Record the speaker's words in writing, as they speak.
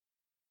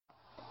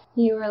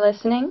You are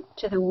listening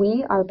to the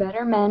We Are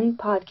Better Men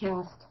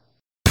podcast.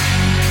 The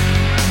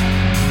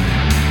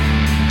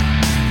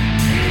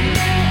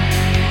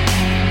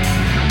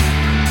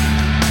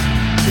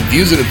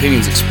views and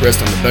opinions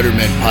expressed on the Better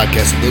Men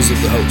podcast are those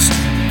of the host.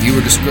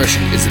 Viewer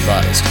discretion is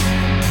advised.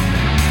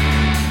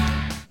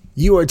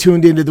 You are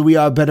tuned into the We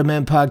Are Better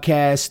Men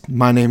podcast.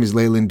 My name is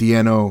Leyland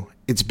Dieno.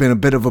 It's been a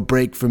bit of a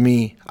break for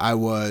me. I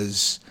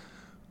was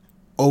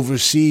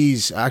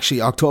overseas.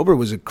 Actually, October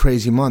was a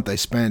crazy month. I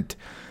spent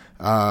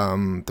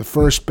the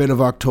first bit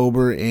of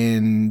October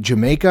in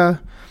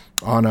Jamaica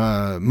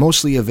on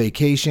mostly a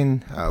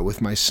vacation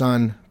with my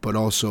son, but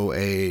also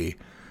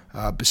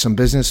some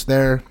business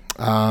there.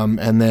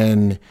 And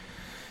then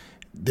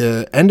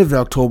the end of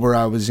October,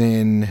 I was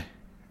in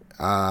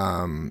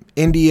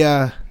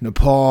India,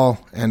 Nepal,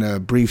 and a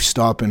brief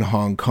stop in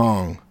Hong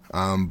Kong.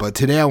 But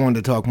today I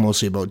wanted to talk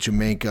mostly about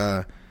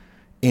Jamaica,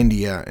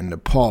 India, and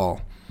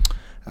Nepal.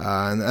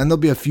 And there'll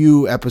be a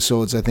few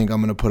episodes. I think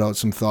I'm going to put out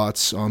some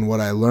thoughts on what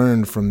I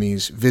learned from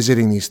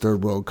visiting these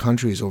third world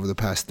countries over the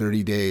past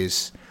 30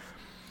 days.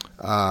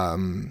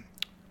 In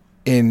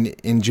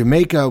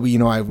Jamaica,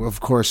 I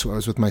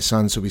was with my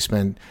son, so we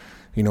spent,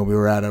 we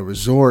were at a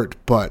resort,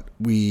 but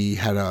we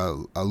had a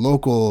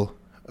local,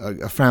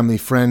 a family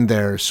friend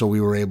there, so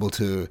we were able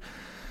to,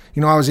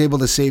 I was able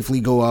to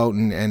safely go out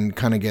and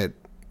kind of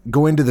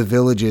go into the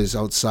villages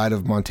outside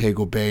of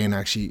Montego Bay and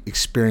actually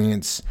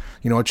experience,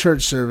 a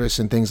church service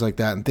and things like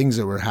that, and things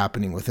that were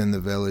happening within the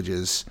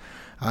villages,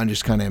 and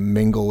just kind of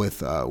mingle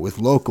with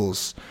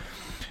locals.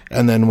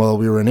 And then while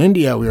we were in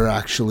India, we were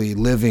actually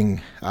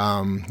living,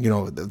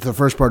 the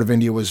first part of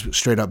India was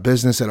straight up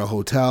business at a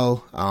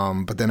hotel.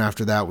 But then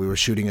after that, we were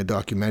shooting a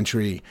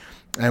documentary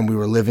and we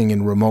were living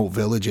in remote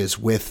villages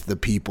with the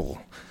people,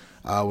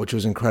 which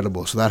was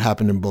incredible. So that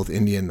happened in both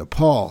India and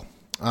Nepal.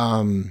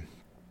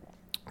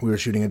 We were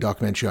shooting a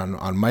documentary on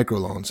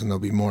microloans, and there'll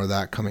be more of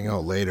that coming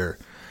out later.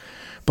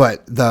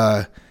 But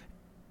I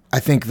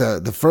think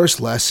the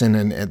first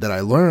lesson that I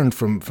learned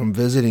from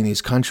visiting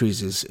these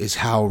countries is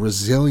how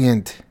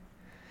resilient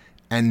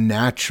and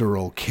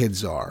natural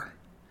kids are.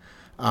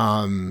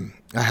 I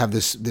have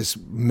this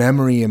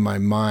memory in my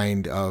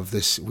mind of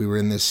this. We were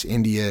in this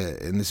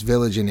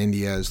village in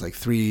India. It's like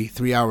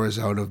three hours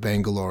out of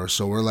Bangalore.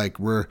 So we're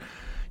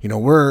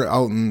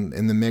out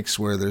in the mix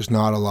where there's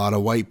not a lot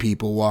of white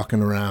people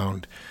walking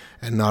around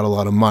and not a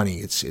lot of money.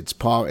 It's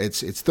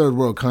third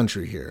world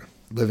country here,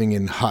 living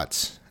in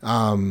huts.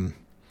 And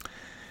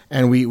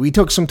we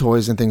took some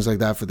toys and things like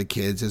that for the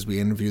kids as we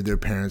interviewed their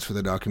parents for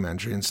the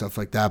documentary and stuff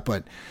like that.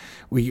 But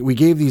we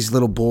gave these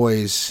little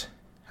boys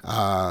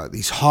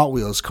these Hot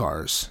Wheels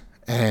cars,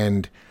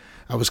 and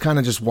I was kind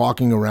of just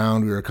walking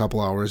around. We were a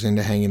couple hours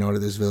into hanging out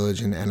at this village,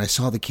 and I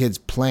saw the kids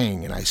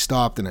playing, and I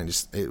stopped, and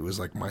it was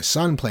like my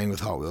son playing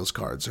with Hot Wheels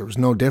cars. There was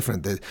no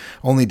different. The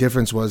only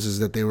difference was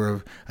that they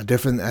were a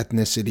different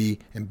ethnicity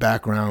and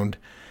background,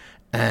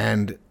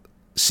 and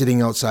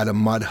sitting outside a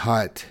mud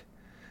hut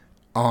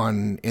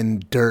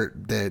in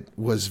dirt that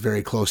was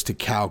very close to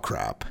cow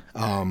crap.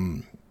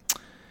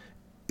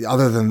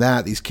 Other than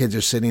that, these kids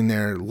are sitting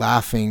there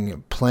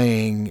laughing,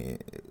 playing,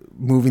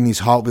 moving these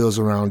Hot Wheels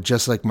around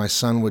just like my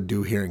son would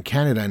do here in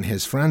Canada and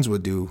his friends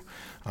would do.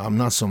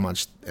 Not so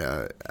much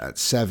at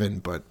 7,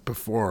 but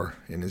before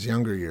in his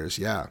younger years,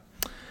 yeah.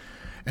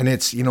 And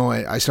it's,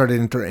 I started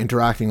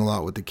interacting a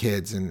lot with the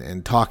kids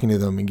and talking to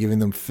them and giving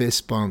them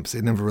fist bumps.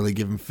 They'd never really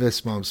given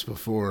fist bumps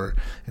before,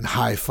 and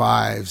high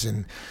fives,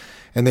 and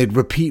they'd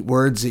repeat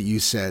words that you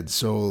said.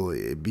 So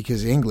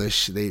because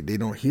English, they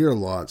don't hear a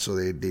lot. So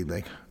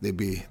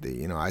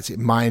I'd say,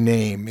 my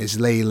name is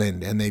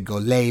Leyland, and they'd go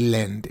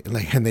Leyland.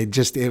 And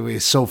it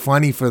was so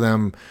funny for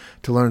them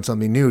to learn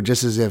something new,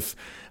 just as if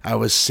I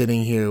was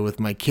sitting here with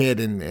my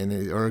kid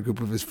or a group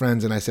of his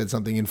friends, and I said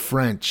something in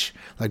French,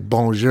 like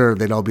bonjour.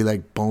 They'd all be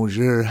like,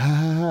 bonjour, ha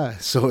ha ha.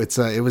 So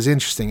it was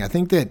interesting. I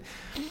think that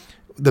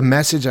the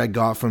message I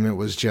got from it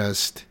was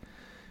just,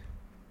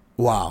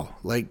 wow,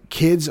 like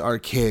kids are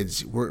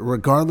kids.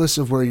 Regardless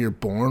of where you're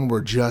born, we're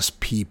just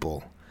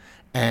people.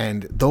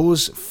 And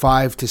those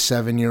 5 to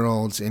 7 year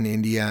olds in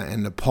India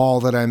and Nepal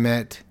that I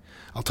met,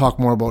 I'll talk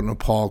more about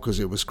Nepal because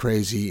it was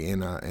crazy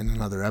in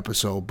another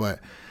episode, but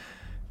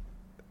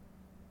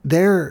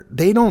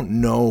they don't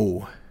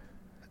know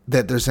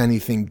that there's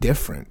anything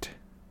different.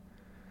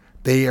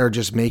 They are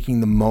just making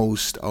the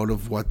most out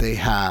of what they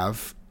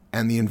have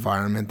and the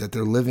environment that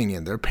they're living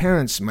in. Their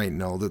parents might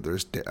know that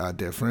there's a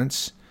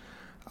difference.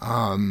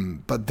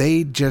 But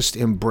they just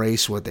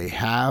embrace what they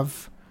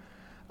have,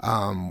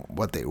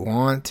 what they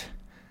want,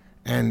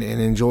 and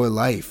enjoy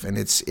life. And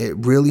it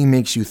really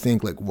makes you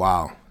think like,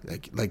 wow,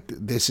 like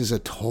this is a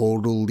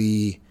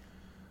totally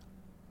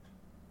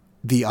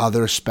the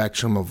other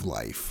spectrum of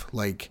life.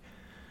 Like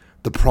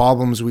the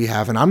problems we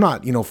have, and I'm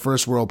not,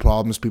 first world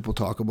problems, people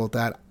talk about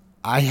that.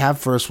 I have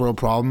first world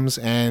problems,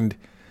 and,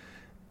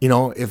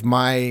 if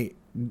my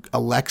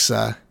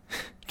Alexa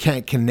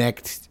can't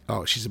connect.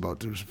 Oh, she's about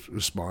to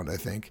respond, I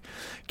think.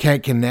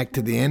 Can't connect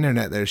to the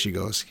internet. There she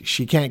goes.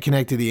 She can't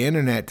connect to the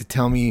internet to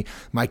tell me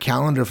my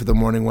calendar for the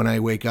morning when I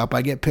wake up.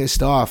 I get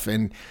pissed off.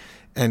 And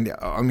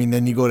I mean,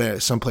 then you go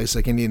to some place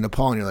like India and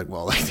Nepal, and you're like,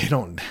 well, like they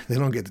don't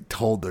get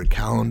told their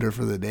calendar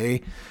for the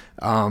day.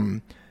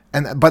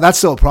 But that's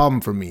still a problem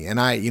for me. And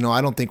I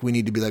don't think we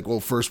need to be like, well,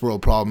 first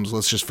world problems,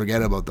 let's just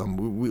forget about them.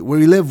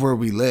 We live where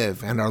we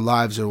live, and our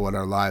lives are what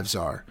our lives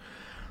are.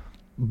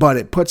 But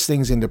it puts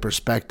things into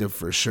perspective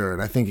for sure.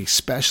 And I think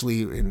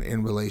especially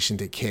in relation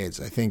to kids,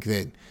 I think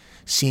that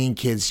seeing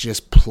kids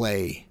just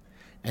play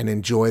and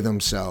enjoy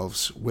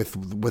themselves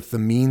with the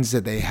means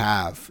that they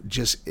have,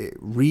 just it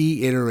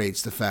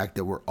reiterates the fact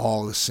that we're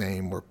all the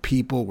same. We're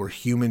people, we're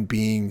human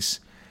beings,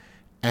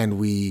 and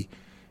we,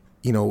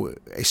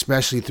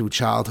 especially through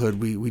childhood,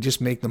 we just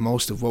make the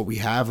most of what we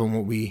have and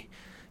what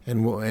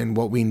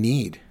we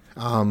need.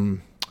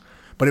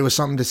 But it was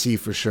something to see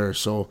for sure.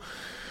 So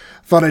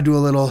thought I'd do a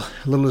little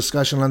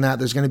discussion on that.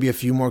 There's going to be a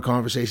few more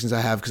conversations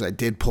I have because I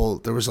did pull.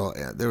 There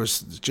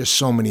was just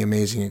so many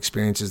amazing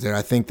experiences there.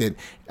 I think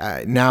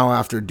that now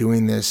after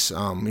doing this,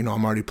 I'm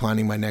already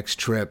planning my next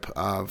trip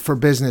for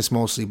business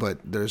mostly, but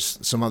there's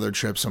some other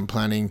trips I'm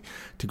planning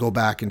to go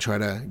back and try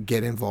to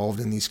get involved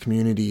in these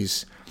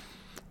communities.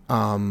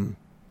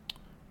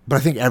 But I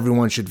think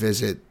everyone should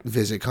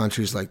visit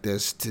countries like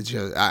this to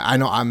just. I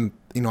know I'm.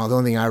 The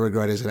only thing I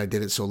regret is that I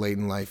did it so late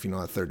in life.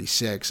 At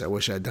 36, I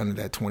wish I'd done it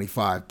at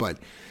 25. But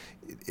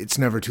it's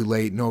never too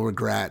late. No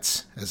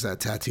regrets, as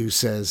that tattoo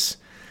says.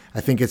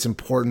 I think it's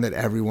important that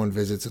everyone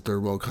visits a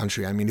third world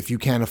country. I mean, if you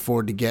can't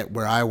afford to get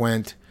where I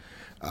went,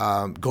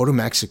 go to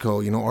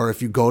Mexico. Or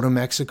if you go to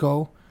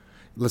Mexico.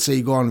 Let's say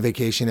you go on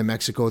vacation in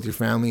Mexico with your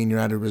family and you're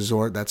at a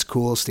resort. That's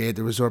cool. Stay at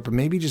the resort, but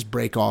maybe just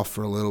break off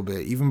for a little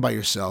bit, even by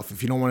yourself.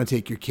 If you don't want to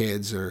take your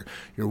kids or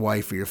your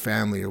wife or your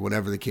family or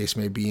whatever the case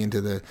may be into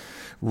the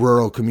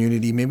rural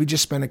community, maybe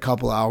just spend a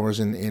couple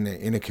hours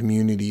in a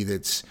community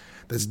that's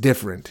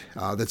different,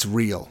 that's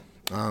real.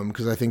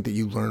 Because I think that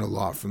you learn a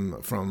lot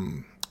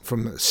from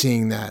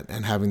seeing that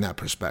and having that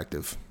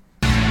perspective.